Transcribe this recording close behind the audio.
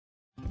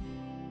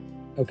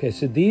Okay,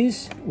 so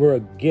these were a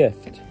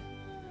gift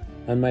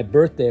on my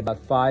birthday about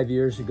 5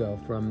 years ago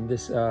from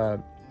this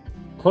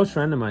close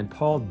friend of mine,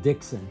 Paul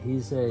Dixon.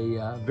 He's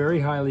a very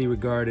highly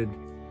regarded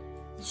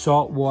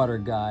saltwater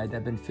guide.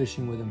 I've been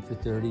fishing with him for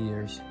 30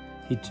 years.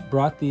 He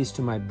brought these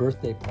to my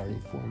birthday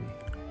party for me.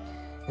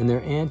 And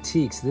they're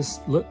antiques. This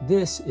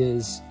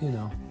is, you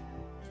know,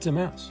 it's a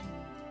mouse.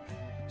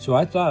 So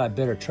I thought I'd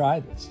better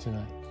try this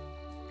tonight.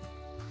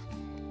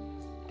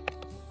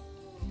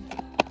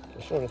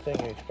 The sort of thing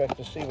you expect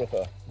to see with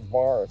a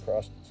bar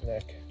across its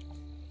neck.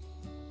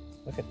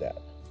 Look at that.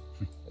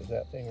 Is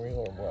that thing real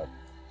or what?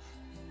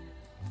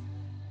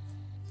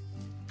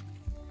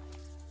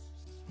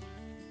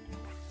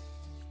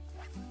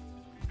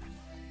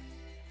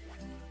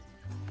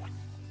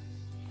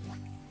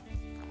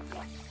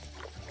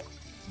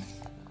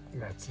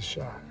 That's the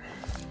shot.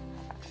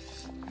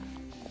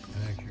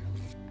 Thank you.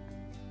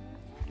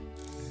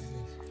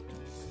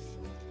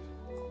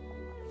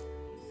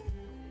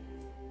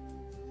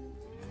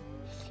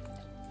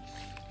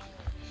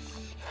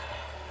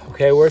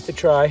 Okay, worth a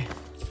try.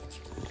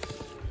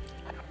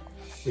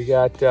 We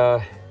got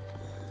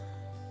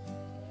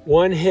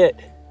one hit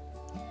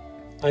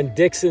on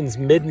Dixon's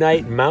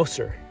Midnight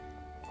Mouser.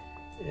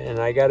 And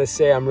I gotta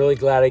say, I'm really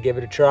glad I gave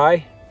it a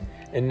try.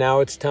 And now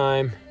it's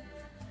time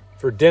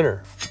for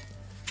dinner.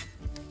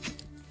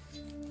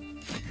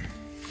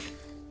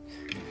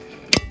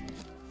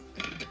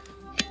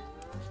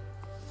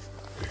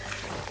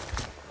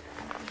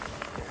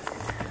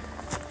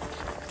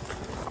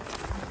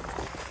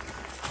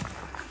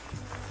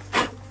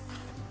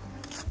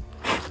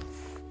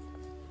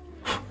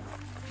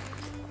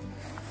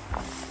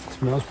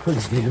 Smells pretty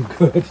damn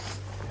good.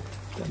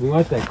 We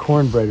want that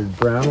cornbread to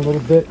brown a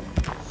little bit.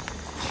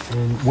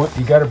 And what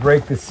you got to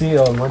break the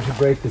seal, and once you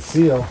break the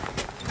seal,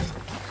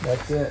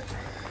 that's it.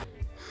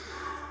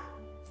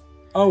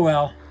 Oh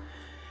well.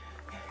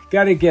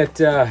 Got to get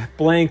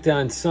blanked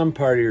on some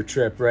part of your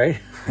trip, right?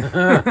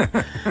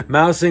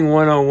 Mousing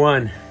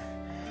 101.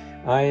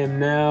 I am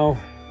now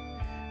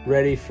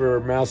ready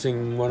for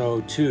mousing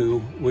 102,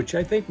 which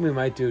I think we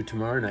might do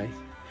tomorrow night.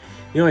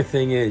 The only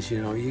thing is,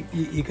 you know,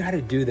 you got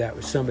to do that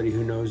with somebody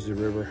who knows the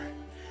river.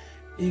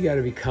 You got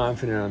to be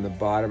confident on the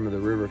bottom of the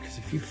river, because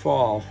if you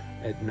fall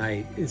at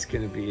night, it's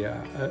going to be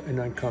an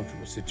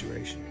uncomfortable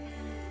situation.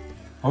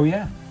 Oh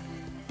yeah,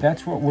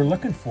 that's what we're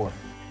looking for.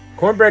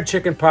 Cornbread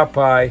chicken pot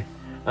pie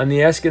on the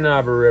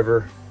Escanaba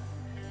River.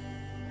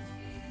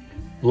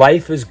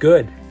 Life is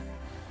good.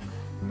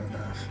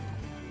 Enough.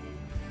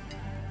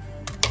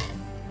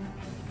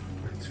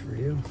 That's for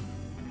you.